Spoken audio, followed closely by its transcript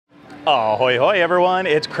Ahoy hoy everyone,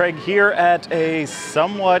 it's Craig here at a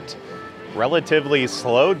somewhat relatively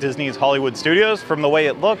slow Disney's Hollywood Studios from the way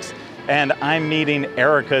it looks, and I'm meeting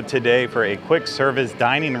Erica today for a quick service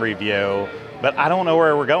dining review, but I don't know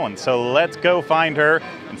where we're going, so let's go find her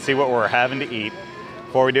and see what we're having to eat.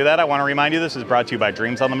 Before we do that, I want to remind you this is brought to you by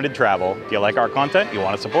Dreams Unlimited Travel. If you like our content, you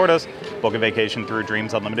want to support us, book a vacation through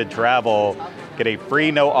Dreams Unlimited Travel. Get a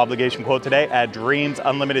free no obligation quote today at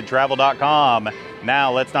dreamsunlimitedtravel.com.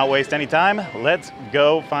 Now, let's not waste any time. Let's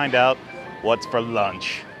go find out what's for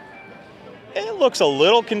lunch. It looks a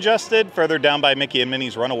little congested further down by Mickey and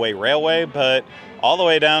Minnie's Runaway Railway, but all the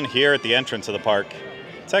way down here at the entrance of the park,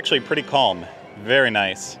 it's actually pretty calm. Very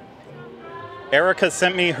nice. Erica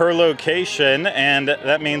sent me her location, and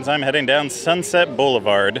that means I'm heading down Sunset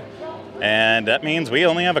Boulevard. And that means we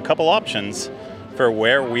only have a couple options for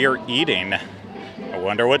where we're eating. I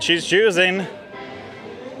wonder what she's choosing.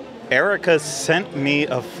 Erica sent me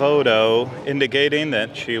a photo indicating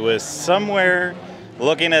that she was somewhere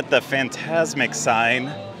looking at the Fantasmic sign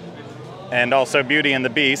and also Beauty and the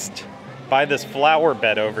Beast by this flower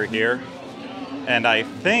bed over here. And I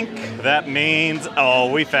think that means,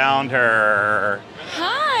 oh, we found her.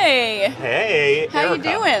 Hi. Hey, How Erica. you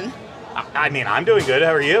doing? I'm doing good.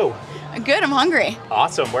 How are you? Good, I'm hungry.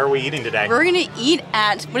 Awesome. Where are we eating today? We're gonna eat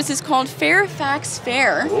at, what is this called? Fairfax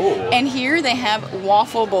Fare. Ooh. And here they have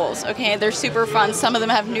waffle bowls, okay? They're super fun. Some of them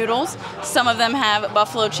have noodles, some of them have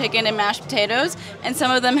buffalo chicken and mashed potatoes, and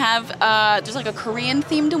some of them have, there's like a Korean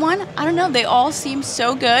themed one. I don't know, they all seem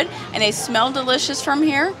so good, and they smell delicious from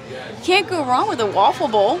here. Can't go wrong with a waffle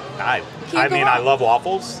bowl. I love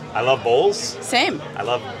waffles. I love bowls. Same. I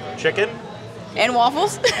love chicken. And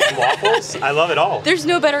waffles. And waffles. I love it all. There's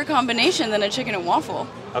no better combination than a chicken and waffle.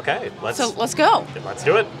 Okay, let's go. Let's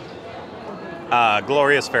do it.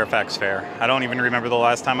 Glorious Fairfax Fare. I don't even remember the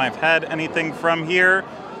last time I've had anything from here.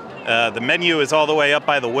 The menu is all the way up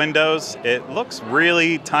by the windows. It looks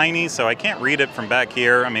really tiny, so I can't read it from back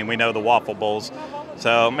here. I mean, we know the waffle bowls.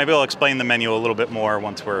 So maybe I'll explain the menu a little bit more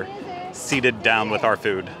once we're seated down with our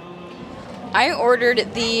food. I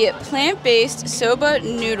ordered the plant-based soba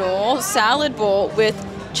noodle salad bowl with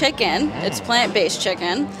chicken. It's plant-based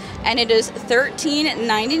chicken, and it is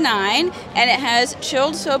 $13.99, and it has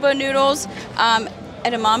chilled soba noodles,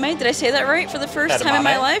 edamame. Did I say that right for the first time in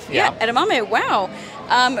my life? Yeah, edamame. Wow.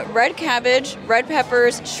 Red cabbage, red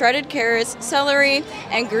peppers, shredded carrots, celery,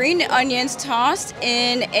 and green onions tossed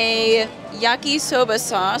in a yakisoba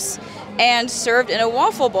sauce and served in a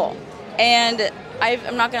waffle bowl. And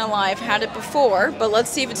I'm not gonna lie, I've had it before, but let's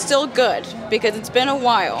see if it's still good, because it's been a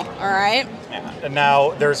while, all right? Yeah.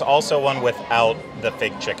 Now, there's also one without the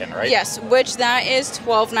fake chicken, right? Yes, which that is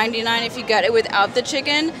 $12.99 if you get it without the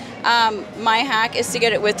chicken. My hack is to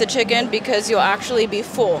get it with the chicken, because you'll actually be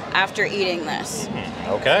full after eating this.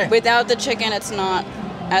 Okay. Without the chicken, it's not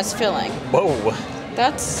as filling. Whoa.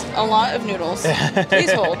 That's a lot of noodles.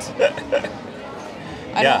 Please hold.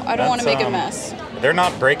 I don't want to make a mess. They're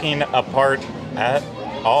not breaking apart at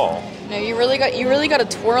all. No, you really got to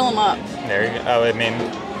twirl them up. There you go.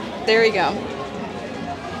 There you go.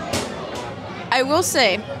 I will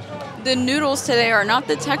say, the noodles today are not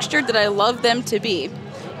the texture that I love them to be,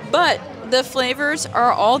 but the flavors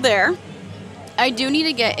are all there. I do need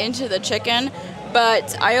to get into the chicken,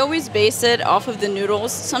 but I always base it off of the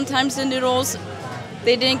noodles. Sometimes the noodles,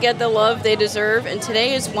 they didn't get the love they deserve, and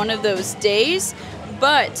today is one of those days.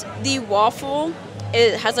 But the waffle,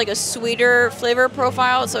 it has like a sweeter flavor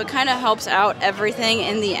profile, so it kind of helps out everything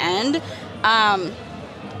in the end.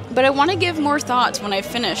 But I want to give more thoughts when I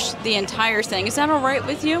finish the entire thing. Is that all right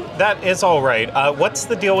with you? That is all right. What's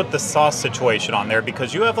the deal with the sauce situation on there?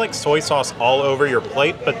 Because you have like soy sauce all over your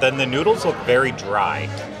plate, but then the noodles look very dry.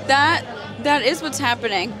 That is what's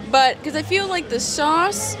happening. But because I feel like the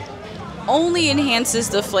sauce only enhances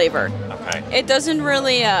the flavor. Okay. It doesn't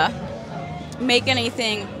really make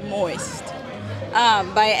anything moist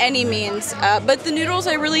by any means. But the noodles,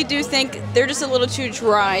 I really do think they're just a little too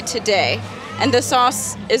dry today. And the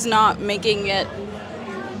sauce is not making it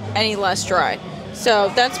any less dry.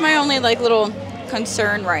 So that's my only little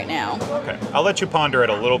concern right now. Okay, I'll let you ponder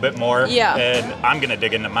it a little bit more. Yeah. And I'm gonna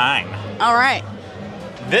dig into mine. All right.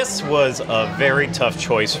 This was a very tough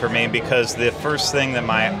choice for me because the first thing that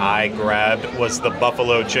my eye grabbed was the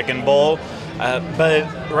buffalo chicken bowl. But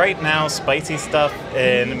right now, spicy stuff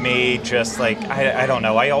in me just I don't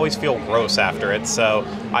know. I always feel gross after it, so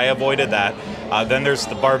I avoided that. Then there's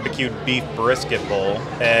the barbecued beef brisket bowl,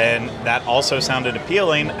 and that also sounded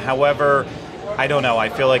appealing. However, I don't know. I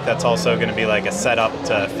feel like that's also going to be like a setup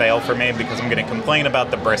to fail for me because I'm going to complain about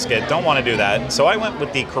the brisket. Don't want to do that. So I went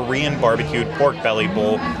with the Korean barbecued pork belly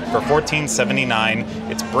bowl for $14.79.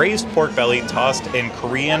 It's braised pork belly tossed in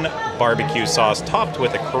Korean barbecue sauce, topped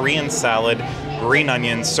with a Korean salad, green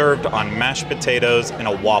onions, served on mashed potatoes in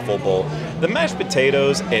a waffle bowl. The mashed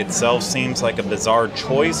potatoes itself seems like a bizarre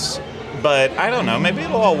choice, but I don't know. Maybe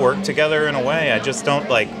it'll all work together in a way. I just don't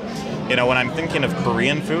like... You know, when I'm thinking of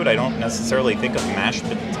Korean food, I don't necessarily think of mashed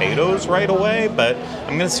potatoes right away, but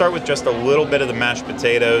I'm going to start with just a little bit of the mashed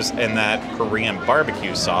potatoes and that Korean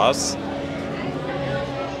barbecue sauce.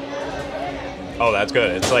 Oh, that's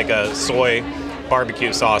good. It's like a soy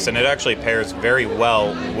barbecue sauce, and it actually pairs very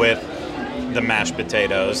well with the mashed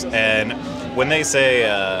potatoes. And when they say,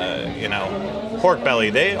 you know, pork belly,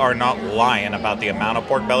 they are not lying about the amount of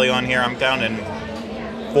pork belly on here. I'm counting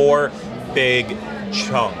 4 big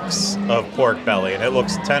chunks of pork belly, and it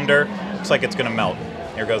looks tender. Looks like it's gonna melt.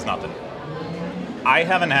 Here goes nothing. I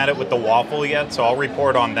haven't had it with the waffle yet, so I'll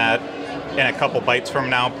report on that in a couple bites from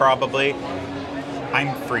now probably.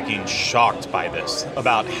 I'm freaking shocked by this,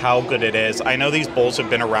 about how good it is. I know these bowls have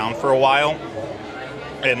been around for a while,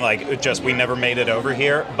 and like we never made it over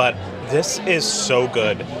here, but this is so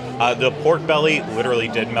good. The pork belly literally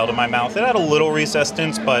did melt in my mouth. It had a little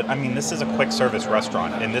resistance, but I mean, this is a quick service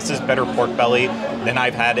restaurant, and this is better pork belly than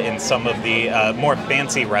I've had in some of the more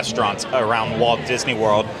fancy restaurants around Walt Disney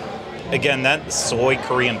World. Again, that soy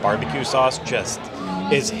Korean barbecue sauce just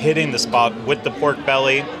is hitting the spot with the pork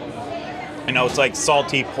belly. You know, it's like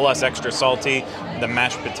salty plus extra salty. The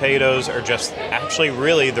mashed potatoes are just actually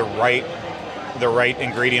really the right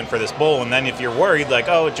ingredient for this bowl. And then if you're worried, like,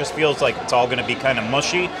 oh, it just feels like it's all going to be kind of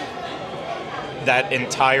mushy, that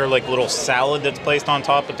entire like little salad that's placed on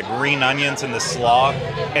top with the green onions and the slaw,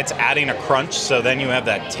 it's adding a crunch, so then you have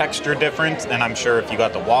that texture difference. And I'm sure if you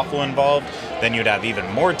got the waffle involved, then you'd have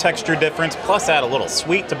even more texture difference, plus add a little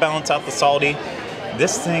sweet to balance out the salty.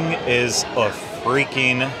 This thing is a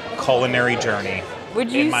freaking culinary journey.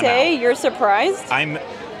 Would you say you're surprised?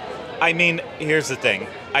 I mean, here's the thing.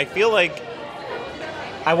 I feel like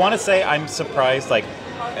I want to say I'm surprised, like,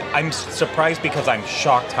 I'm surprised because I'm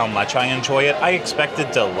shocked how much I enjoy it. I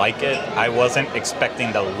expected to like it. I wasn't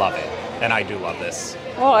expecting to love it, and I do love this.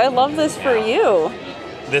 Well, I love this for you.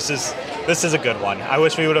 This is a good one. I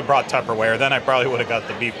wish we would have brought Tupperware. Then I probably would have got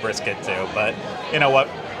the beef brisket too. But you know what?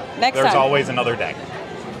 There's always another day.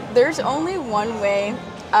 There's only one way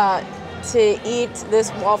to eat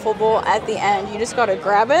this waffle bowl at the end. You just got to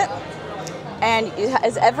grab it, and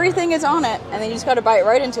everything is on it, and then you just got to bite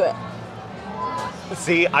right into it.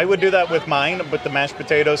 See, I would do that with mine, but the mashed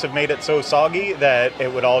potatoes have made it so soggy that it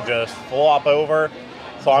would all just flop over.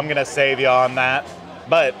 So I'm going to save you on that.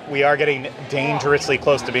 But we are getting dangerously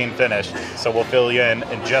close to being finished, so we'll fill you in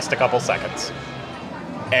just a couple seconds.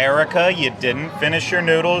 Erica, you didn't finish your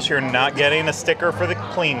noodles. You're not getting a sticker for the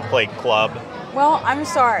Clean Plate Club. Well, I'm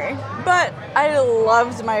sorry, but I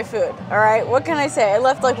loved my food, all right? What can I say? I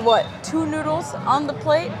left, like, what, 2 noodles on the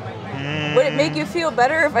plate? Would it make you feel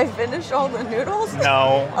better if I finished all the noodles?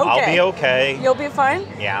 No, okay. I'll be okay. You'll be fine?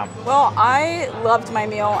 Yeah. Well, I loved my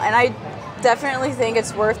meal, and I definitely think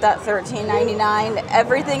it's worth that $13.99.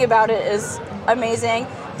 Everything about it is amazing.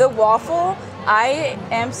 The waffle, I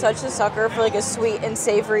am such a sucker for like a sweet and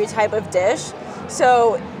savory type of dish.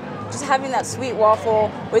 So just having that sweet waffle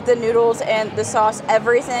with the noodles and the sauce,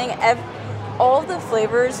 everything, all the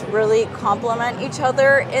flavors really complement each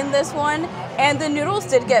other in this one. And the noodles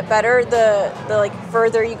did get better the like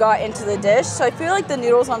further you got into the dish. So I feel like the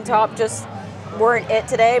noodles on top just weren't it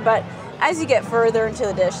today, but as you get further into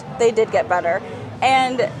the dish, they did get better.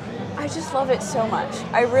 And I just love it so much.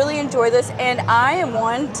 I really enjoy this, and I am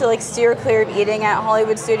one to like steer clear of eating at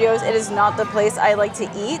Hollywood Studios. It is not the place I like to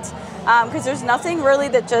eat because there's nothing really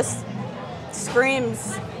that just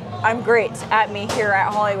screams I'm great at me here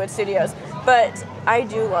at Hollywood Studios. But I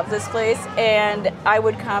do love this place, and I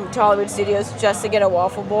would come to Hollywood Studios just to get a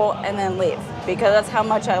waffle bowl and then leave because that's how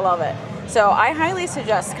much I love it. So I highly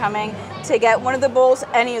suggest coming to get one of the bowls,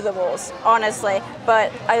 any of the bowls, honestly.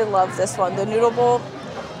 But I love this one. The noodle bowl,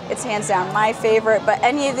 it's hands down my favorite, but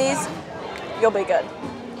any of these, you'll be good.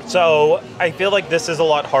 So I feel like this is a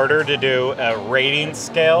lot harder to do a rating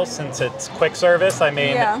scale since it's quick service. I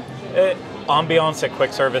mean, ambiance at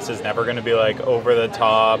quick service is never going to be like over the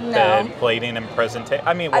top and plating and presentation.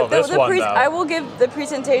 I mean, well, this one though. I will give the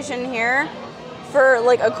presentation here for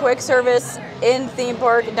like a quick service in theme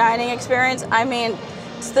park dining experience. I mean,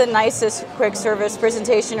 it's the nicest quick service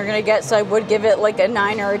presentation you're going to get, so I would give it like a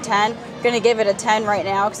 9 or a 10. I'm going to give it a 10 right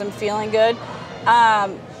now because I'm feeling good.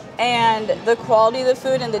 And the quality of the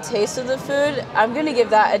food and the taste of the food, I'm going to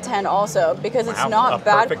give that a 10 also, because it's not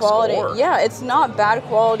bad quality. Score. Yeah, it's not bad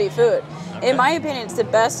quality food. Okay. In my opinion, it's the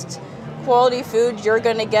best quality food you're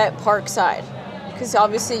going to get Parkside. Because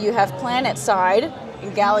obviously you have Planet Side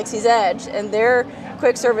and Galaxy's Edge, and their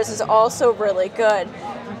quick service is also really good.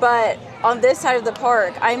 But on this side of the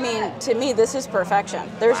park, I mean, to me, this is perfection.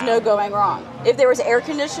 There's no going wrong. If there was air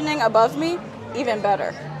conditioning above me, even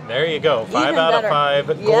better. There you go. 5 out of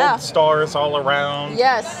 5. Gold stars all around.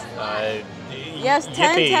 Yes. Yes,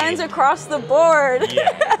 10 yippee. 10s across the board.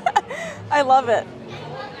 Yeah. I love it.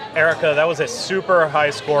 Erica, that was a super high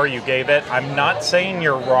score you gave it. I'm not saying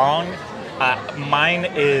you're wrong. Mine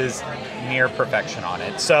is near perfection on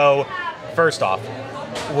it. So, first off,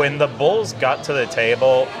 when the Bulls got to the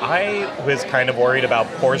table, I was kind of worried about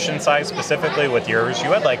portion size, specifically with yours.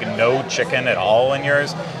 You had like no chicken at all in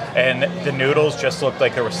yours, and the noodles just looked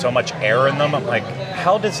like there was so much air in them. I'm like,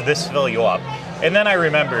 how does this fill you up? And then I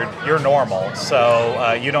remembered you're normal,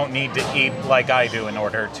 so you don't need to eat like I do in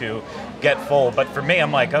order to get full. But for me,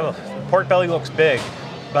 I'm like, oh, pork belly looks big.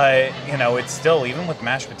 But, you know, it's still, even with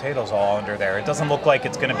mashed potatoes all under there, it doesn't look like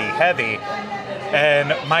it's going to be heavy.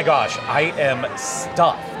 And my gosh, I am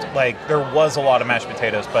stuffed. Like, there was a lot of mashed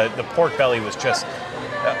potatoes, but the pork belly was just,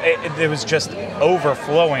 it was just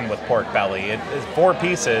overflowing with pork belly. 4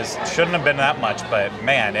 pieces, shouldn't have been that much, but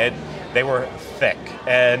man, they were thick.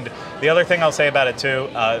 And the other thing I'll say about it too,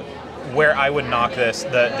 where I would knock this,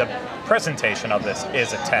 the presentation of this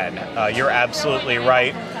is a 10. You're absolutely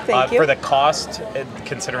right. Thank you. For the cost,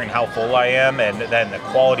 considering how full I am, and then the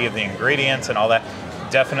quality of the ingredients and all that,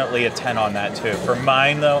 definitely a 10 on that too. For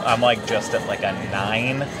mine though, I'm like just at like a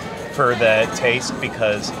 9 for the taste,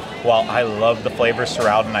 because while I love the flavors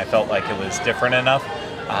throughout and I felt like it was different enough,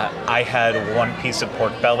 I had 1 piece of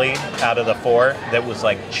pork belly out of the 4 that was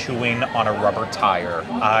like chewing on a rubber tire.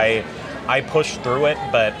 I pushed through it,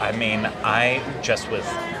 but I mean, I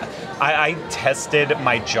tested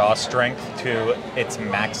my jaw strength to its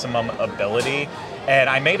maximum ability, and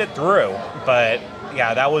I made it through. But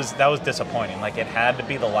yeah, that was disappointing. Like, it had to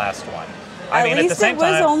be the last one. At least it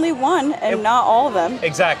was only 1 and not all of them.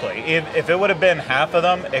 Exactly. If it would have been half of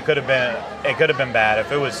them, it could have been bad.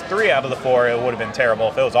 If it was 3 out of the 4, it would have been terrible.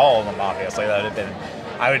 If it was all of them, obviously, that would have been.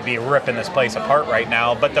 I would be ripping this place apart right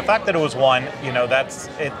now. But the fact that it was 1, you know,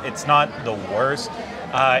 it's not the worst.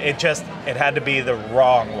 It had to be the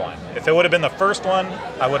wrong one. If it would have been the first one,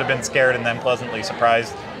 I would have been scared and then pleasantly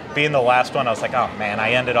surprised. Being the last one, I was like, oh man,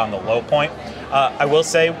 I ended on the low point. I will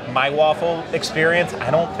say, my waffle experience,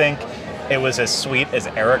 I don't think it was as sweet as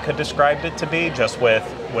Erica described it to be, just with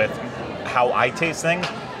how I taste things.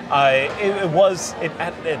 It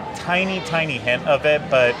had a tiny hint of it,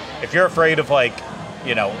 but if you're afraid of it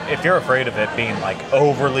being like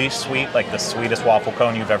overly sweet, like the sweetest waffle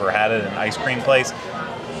cone you've ever had at an ice cream place,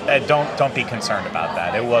 don't be concerned about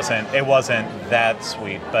that. It wasn't that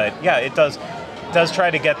sweet, but yeah, it does try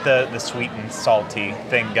to get the sweet and salty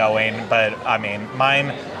thing going. But I mean,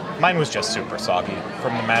 mine was just super soggy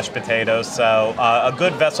from the mashed potatoes. So a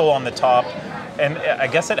good vessel on the top, and I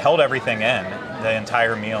guess it held everything in the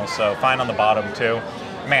entire meal. So fine on the bottom too.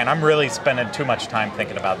 Man, I'm really spending too much time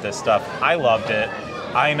thinking about this stuff. I loved it.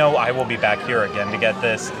 I know I will be back here again to get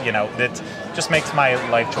this. You know, it just makes my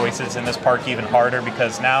life choices in this park even harder,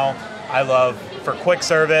 because now I love, for quick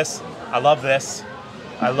service, I love this.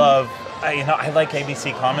 I like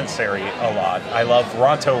ABC commissary a lot. I love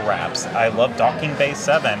Ronto wraps. I love Docking Bay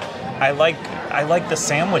 7. I like the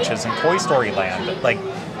sandwiches in Toy Story Land. Like,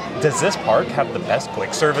 does this park have the best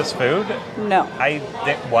quick service food? No.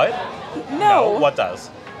 What? No. What does?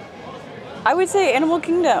 I would say Animal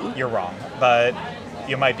Kingdom. You're wrong, but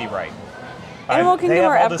you might be right. Animal Kingdom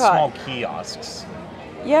or Epcot. They have all the small kiosks.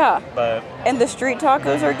 Yeah. But and the street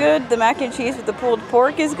tacos are good. The mac and cheese with the pulled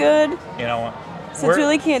pork is good. You know,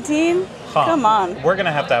 Centuli Canteen. Come on. We're going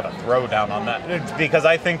to have a throwdown on that, because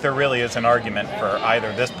I think there really is an argument for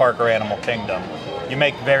either this park or Animal Kingdom. You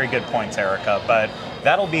make very good points, Erica, but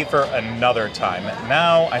that'll be for another time.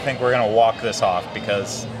 Now I think we're going to walk this off,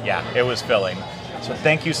 because, yeah, it was filling. So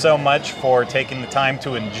thank you so much for taking the time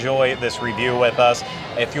to enjoy this review with us.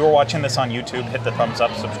 If you're watching this on YouTube, hit the thumbs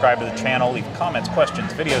up, subscribe to the channel, leave comments,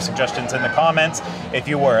 questions, video suggestions in the comments. If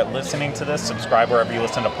you are listening to this, subscribe wherever you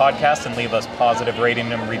listen to podcasts and leave us positive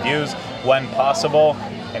rating and reviews when possible.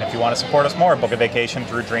 And if you want to support us more, book a vacation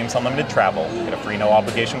through Dreams Unlimited Travel. Get a free no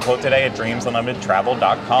obligation quote today at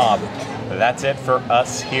dreamsunlimitedtravel.com. That's it for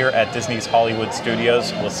us here at Disney's Hollywood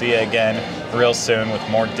Studios. We'll see you again real soon with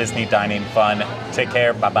more Disney dining fun. Take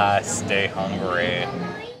care. Bye-bye. Stay hungry.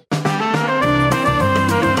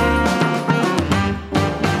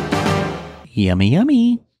 Yummy,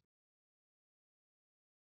 yummy.